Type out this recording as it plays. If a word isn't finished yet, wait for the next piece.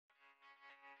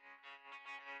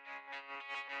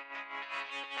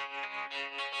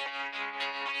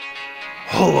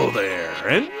Hello there,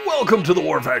 and welcome to the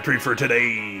War Factory for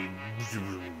today,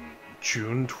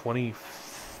 June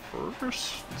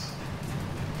 21st?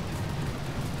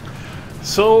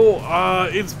 So,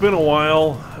 it's been a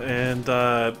while, and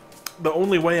the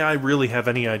only way I really have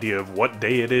any idea of what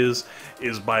day it is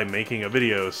by making a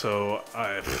video, so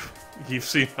you've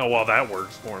seen how well that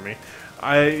works for me.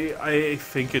 I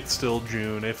think it's still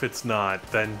June. If it's not,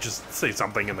 then just say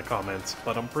something in the comments,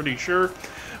 but I'm pretty sure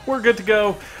we're good to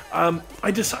go. I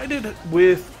decided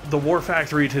with the War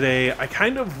Factory today, I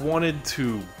kind of wanted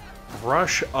to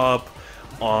brush up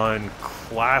on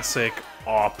classic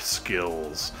op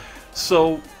skills.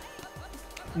 So,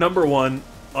 number one,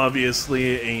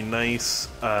 obviously a nice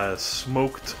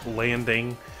smoked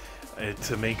landing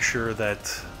to make sure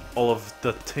that all of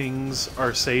the things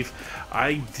are safe.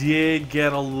 I did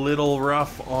get a little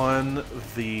rough on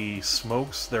the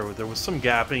smokes. There was some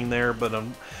gapping there, but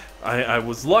I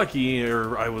was lucky,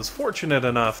 or I was fortunate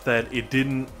enough that it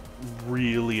didn't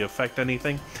really affect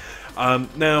anything.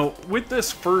 Now, with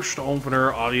this first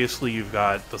opener, obviously you've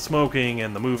got the smoking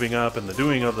and the moving up and the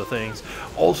doing of the things.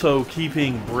 Also,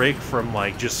 keeping Brick from,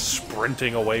 like, just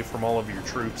sprinting away from all of your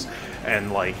troops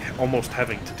and, like, almost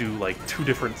having to do, like, 2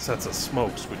 different sets of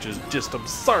smokes, which is just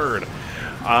absurd.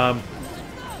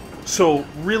 So,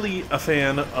 really a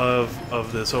fan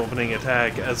of this opening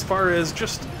attack as far as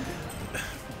just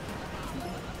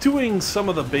doing some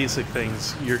of the basic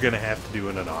things you're going to have to do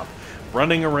in an op.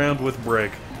 Running around with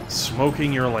Brick,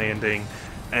 smoking your landing,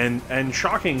 and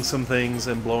shocking some things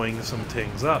and blowing some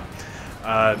things up.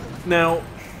 Now,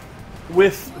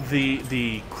 with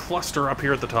the cluster up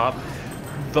here at the top,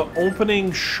 the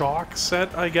opening shock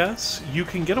set, I guess, you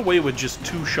can get away with just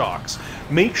 2 shocks.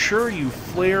 Make sure you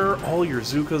flare all your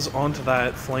Zookas onto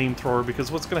that flamethrower,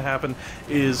 because what's going to happen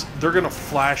is they're going to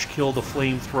flash kill the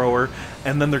flamethrower,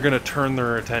 and then they're going to turn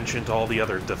their attention to all the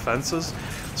other defenses.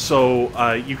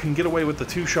 So you can get away with the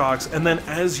 2 shocks, and then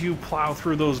as you plow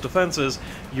through those defenses,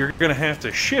 you're going to have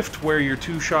to shift where your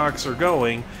 2 shocks are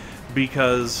going,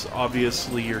 because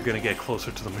obviously you're going to get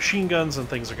closer to the machine guns and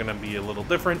things are going to be a little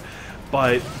different,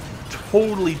 but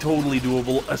totally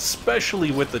doable,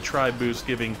 especially with the tribe boost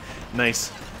giving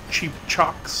nice cheap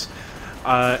chocks.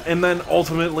 And then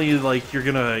ultimately, like, you're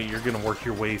gonna work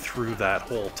your way through that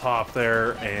whole top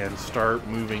there and start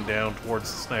moving down towards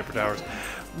the sniper towers.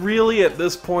 Really, at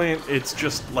this point, it's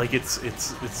just like it's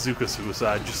Zooka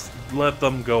suicide. Just let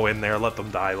them go in there, let them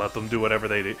die, let them do whatever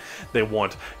they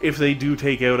want. If they do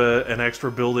take out an extra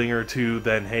building or 2,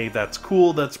 then hey, that's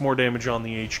cool. That's more damage on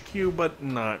the HQ, but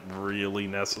not really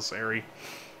necessary.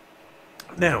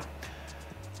 Now,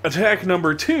 attack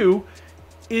number 2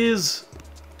 is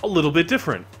a little bit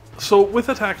different. So with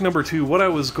attack number 2, what I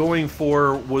was going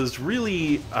for was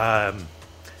really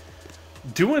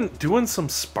doing some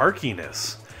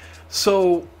sparkiness.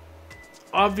 So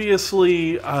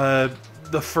obviously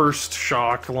the first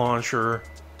shock launcher,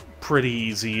 pretty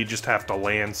easy. You just have to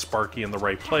land Sparky in the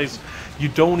right place. You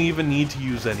don't even need to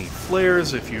use any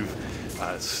flares if you've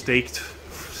staked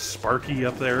Sparky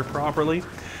up there properly.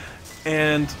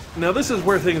 And now this is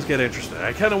where things get interesting.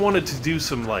 I kind of wanted to do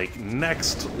some, like,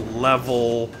 next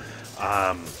level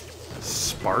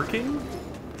sparking.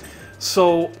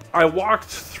 So I walked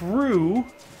through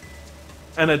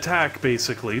an attack,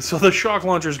 basically. So the shock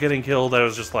launcher's getting killed. I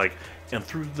was just like, and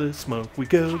through the smoke we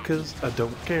go, because I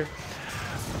don't care.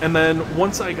 And then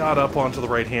once I got up onto the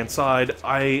right-hand side,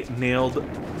 I nailed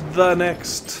the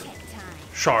next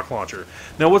shock launcher.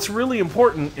 Now, what's really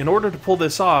important, in order to pull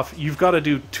this off, you've got to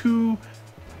do 2,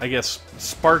 I guess,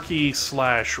 sparky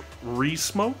slash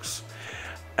re-smokes.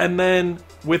 And then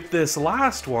with this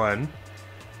last one,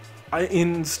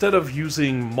 instead of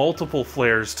using multiple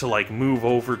flares to, like, move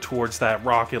over towards that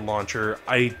rocket launcher,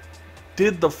 I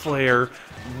did the flare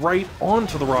right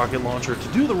onto the rocket launcher to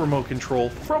do the remote control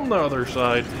from the other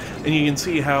side, and you can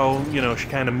see how, you know, she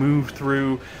kind of moved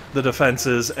through the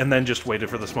defenses and then just waited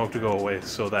for the smoke to go away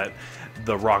so that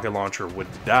the rocket launcher would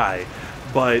die.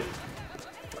 But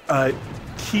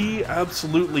key,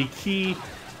 absolutely key,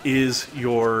 is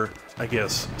your, I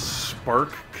guess,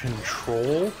 spark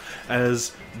control,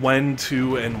 as when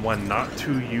to and when not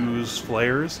to use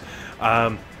flares.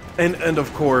 And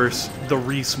of course, the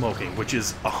re-smoking, which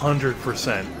is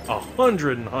 100%,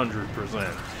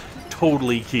 100%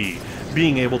 totally key.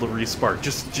 Being able to re-spark,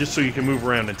 just so you can move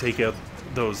around and take out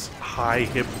those high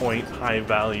hit point, high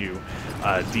value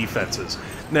defenses.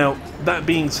 Now, that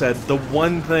being said, the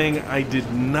one thing I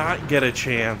did not get a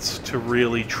chance to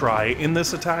really try in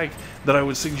this attack that I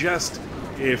would suggest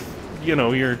if, you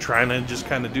know, you're trying to just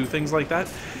kind of do things like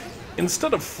that,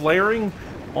 instead of flaring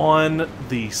on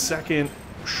the second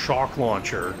shock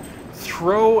launcher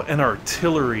throw an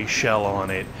artillery shell on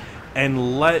it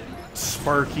and let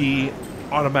Sparky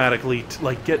automatically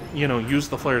use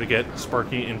the flare to get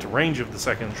Sparky into range of the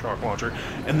second shock launcher,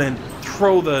 and then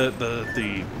throw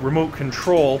the remote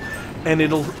control, and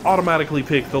it'll automatically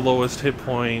pick the lowest hit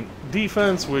point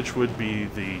defense, which would be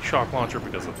the shock launcher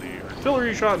because of the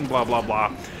artillery shot, and blah blah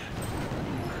blah.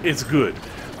 It's good.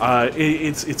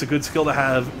 It's a good skill to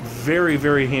have. Very,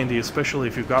 very handy, especially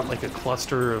if you've got like a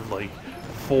cluster of like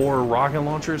 4 rocket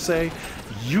launchers, say.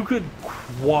 You could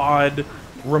quad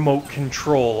remote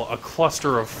control a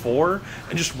cluster of 4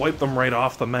 and just wipe them right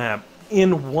off the map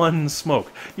in one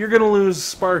smoke. You're gonna lose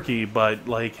Sparky, but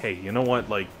like, hey, you know what?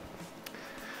 Like,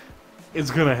 it's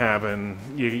gonna happen.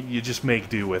 You just make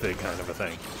do with it, kind of a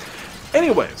thing.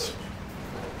 Anyways,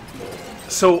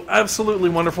 so absolutely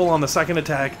wonderful on the second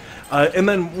attack, and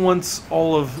then once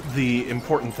all of the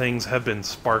important things have been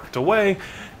sparked away,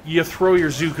 you throw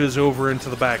your Zookas over into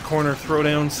the back corner, throw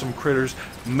down some critters,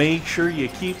 make sure you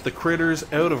keep the critters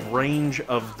out of range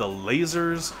of the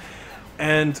lasers,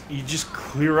 and you just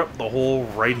clear up the whole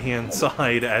right-hand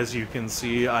side, as you can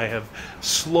see I have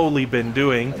slowly been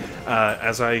doing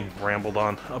as I rambled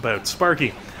on about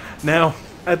Sparky. Now,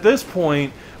 at this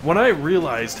point, when I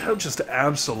realized how just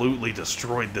absolutely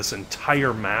destroyed this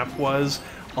entire map was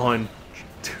on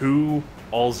 2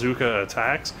 all-Zooka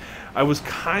attacks, I was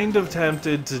kind of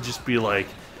tempted to just be like,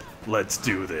 let's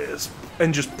do this,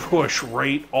 and just push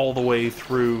right all the way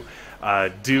through,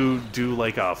 do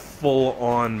like a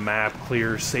full-on map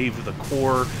clear, save the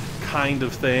core kind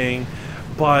of thing,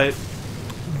 but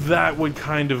that would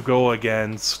kind of go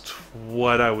against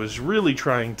what I was really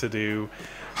trying to do.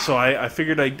 So I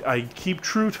figured I'd keep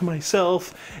true to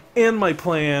myself and my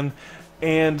plan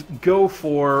and go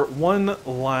for one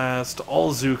last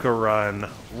all-Zooka run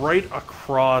right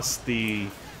across the...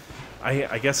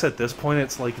 I guess at this point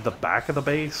it's like the back of the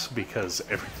base, because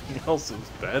everything else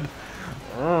is dead.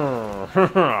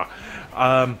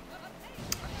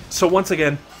 So once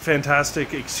again,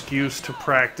 fantastic excuse to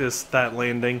practice that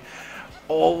landing.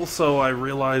 Also, I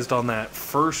realized on that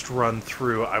first run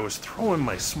through, I was throwing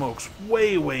my smokes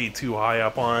way too high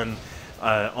up on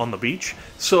the beach.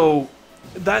 So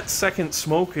that second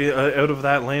smoke out of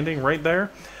that landing right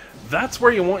there, that's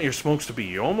where you want your smokes to be.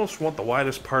 You almost want the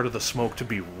widest part of the smoke to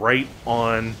be right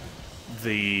on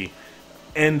the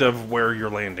end of where your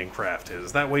landing craft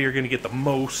is. That way you're going to get the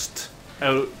most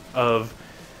out of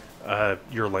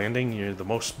your landing, the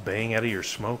most bang out of your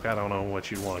smoke. I don't know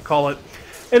what you'd want to call it.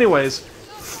 Anyways,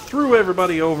 threw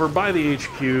everybody over by the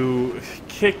HQ,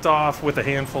 kicked off with a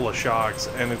handful of shocks,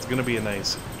 and it's going to be a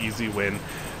nice, easy win.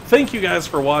 Thank you guys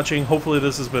for watching. Hopefully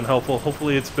this has been helpful.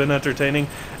 Hopefully it's been entertaining.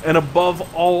 And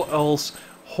above all else,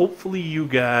 hopefully you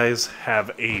guys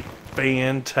have a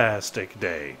fantastic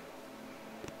day.